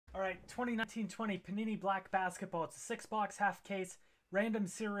2019-20 Panini Black Basketball. It's a 6-box half case, random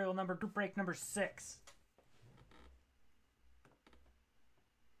serial number, group break number 6.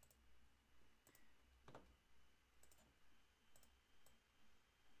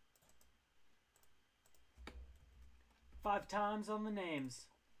 Five times on the names.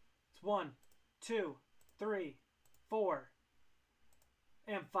 It's 1, 2, 3, 4,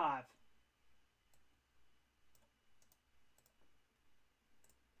 and 5.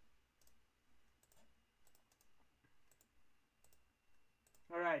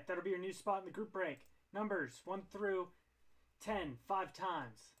 Alright, that'll be your new spot in the group break. Numbers 1 through 10, 5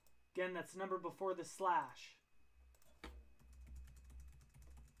 times. Again, that's the number before the slash.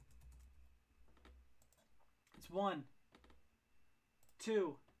 It's 1,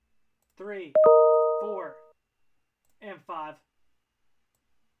 2, 3, 4, and 5.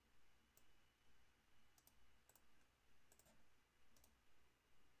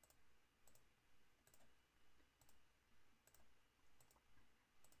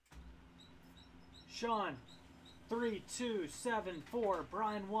 Sean, 3, 2, 7, 4,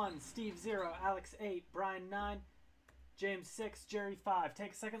 Brian 1, Steve 0, Alex 8, Brian 9, James 6, Jerry 5.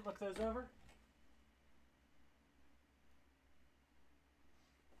 Take a second, look those over.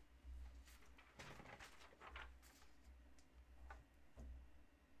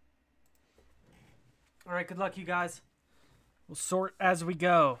 All right, good luck, you guys. We'll sort as we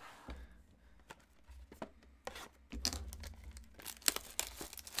go.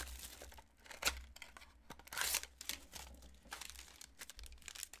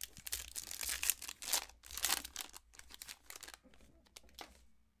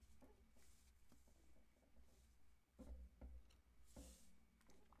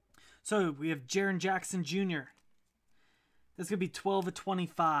 So we have Jaren Jackson Jr. That's going to be 12 of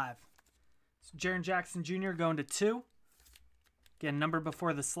 25. So Jaren Jackson Jr. going to 2. Again, number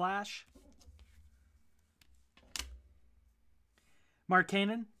before the slash. Mark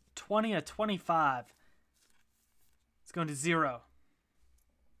Cannon, 20 of 25. It's going to 0.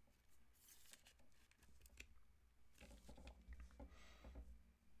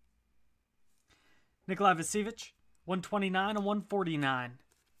 Nikolai Vucevic, 129 of 149.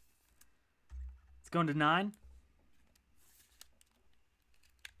 It's going to 9.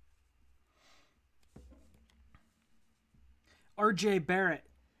 RJ Barrett,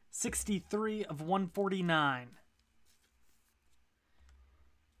 63 of 149.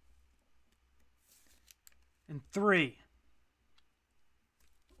 And 3.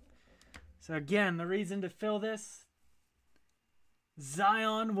 So again, the reason to fill this,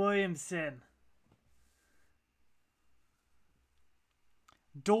 Zion Williamson.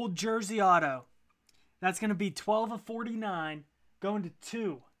 Dual jersey auto. That's going to be 12 of 49, going to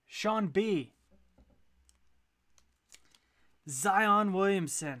 2. Sean B. Zion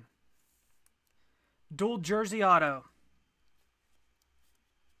Williamson. Dual jersey auto.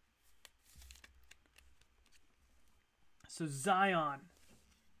 So Zion.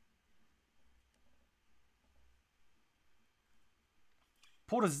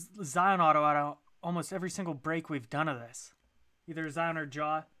 Pulled a Zion auto out of almost every single break we've done of this. Either Zion or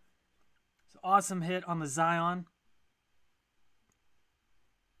Jaw. It's an awesome hit on the Zion.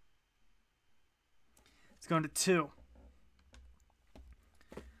 It's going to 2.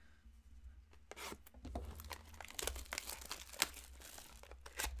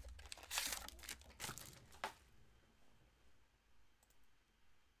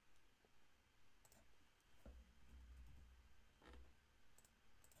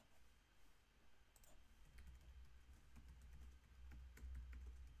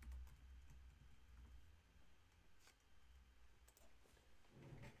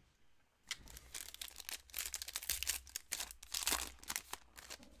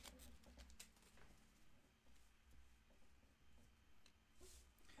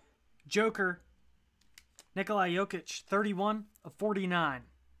 Joker, Nikolai Jokic, 31 of 49.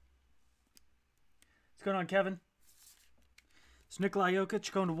 What's going on, Kevin? So Nikolai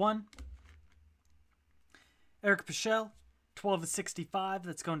Jokic going to 1. Eric Paschall, 12 of 65.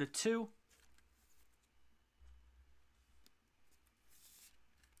 That's going to 2.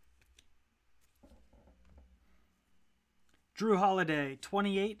 Drew Holiday,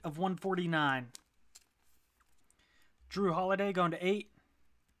 28 of 149. Drew Holiday going to 8.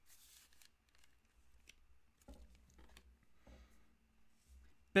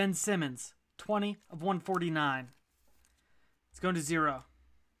 Ben Simmons, 20 of 149. It's going to 0.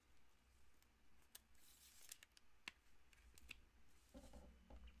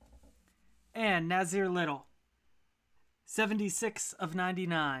 And Nazir Little, 76 of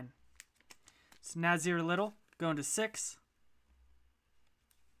 99. It's Nazir Little going to 6.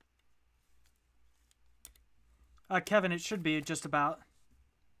 Kevin, it should be just about.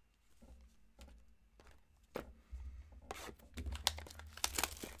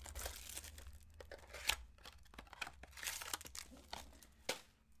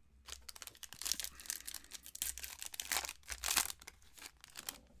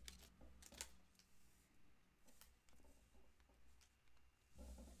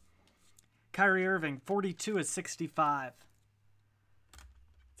 Kyrie Irving, 42 of 65.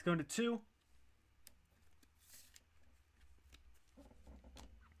 It's going to 2.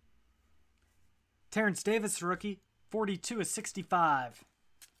 Terrence Davis, rookie, 42 of 65.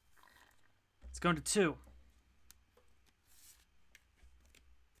 It's going to 2.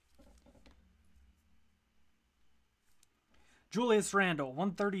 Julius Randle,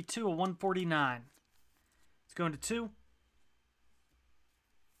 132 of 149. It's going to 2.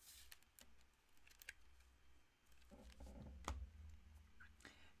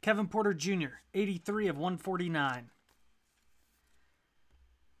 Kevin Porter Jr., 83 of 149.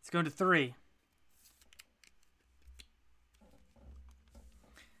 It's going to 3.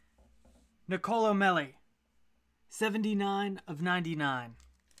 Nicolo Melli, 79 of 99.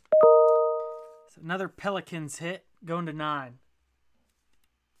 So another Pelicans hit, going to 9.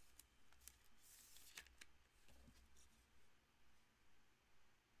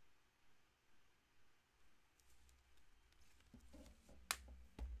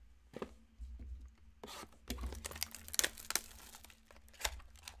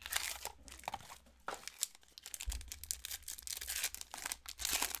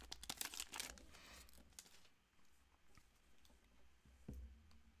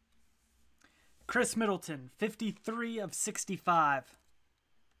 Chris Middleton, 53 of 65.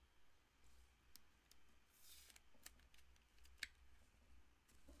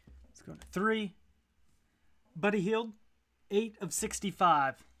 Let's go to 3. Buddy Hield, 8 of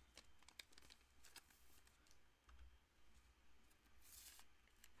 65.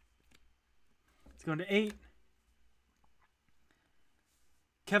 Let's go to 8.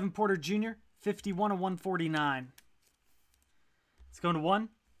 Kevin Porter Jr., 51 of 149. Let's go to 1.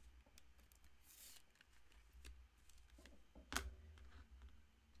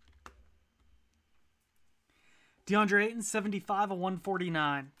 DeAndre Ayton, 75 of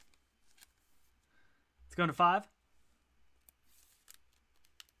 149. It's going to 5.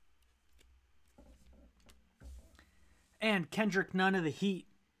 And Kendrick Nunn of the Heat,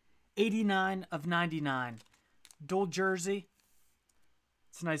 89 of 99. Dual jersey.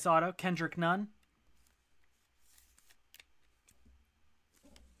 It's a nice auto. Kendrick Nunn.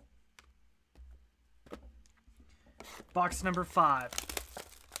 Box number 5.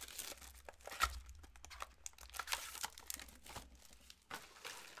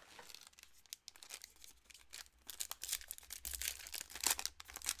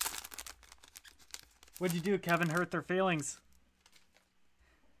 What'd you do, Kevin? Hurt their feelings?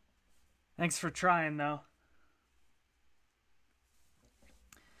 Thanks for trying, though.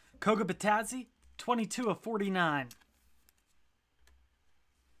 Koga Batazzi, 22 of 49.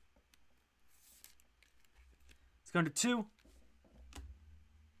 It's going to 2.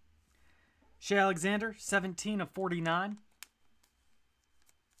 Shea Alexander, 17 of 49.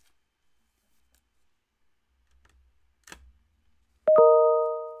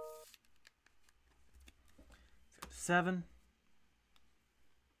 Seven.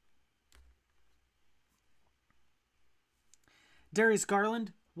 Darius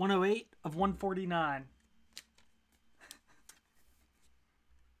Garland, 108 of 149.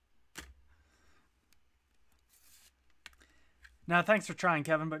 Now, thanks for trying,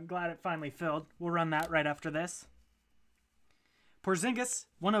 Kevin, but glad it finally filled. We'll run that right after this. Porzingis,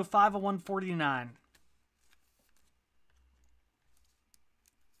 105 of 149.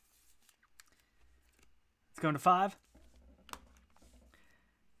 Going to 5.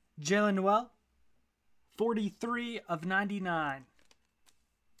 Jalen Noel, 43 of 99.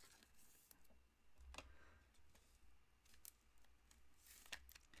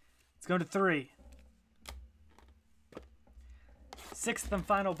 It's going to 3. 6th and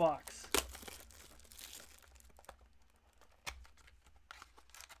final box.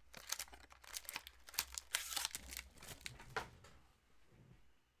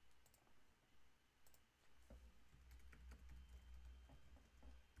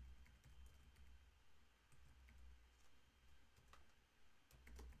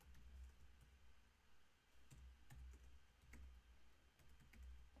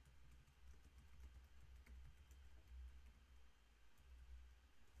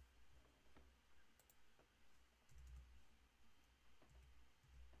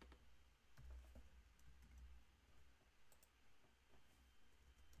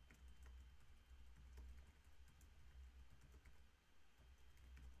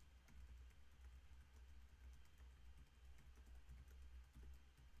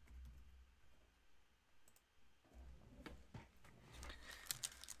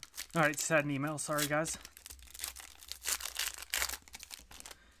 All right, sad an email. Sorry, guys.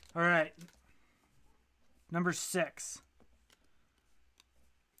 All right. Number 6.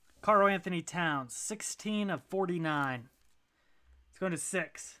 Karl Anthony Towns, 16 of 49. It's going to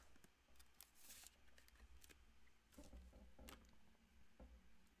 6.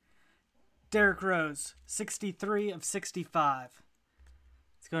 Derrick Rose, 63 of 65.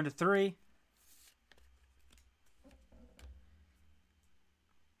 It's going to 3.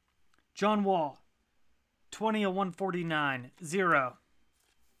 John Wall, 20 of 149. 0.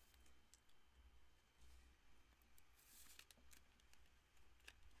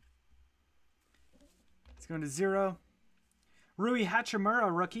 It's going to 0. Rui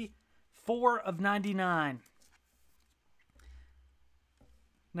Hachimura, rookie, 4 of 99.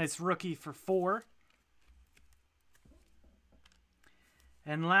 Nice rookie for 4.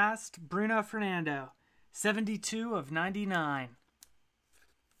 And last, Bruno Fernando, 72 of 99.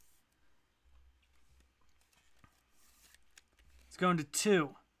 It's going to 2.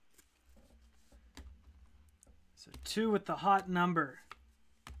 So 2 with the hot number.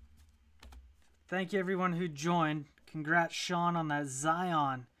 Thank you everyone who joined. Congrats, Sean, on that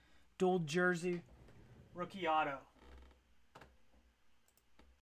Zion dual jersey rookie auto.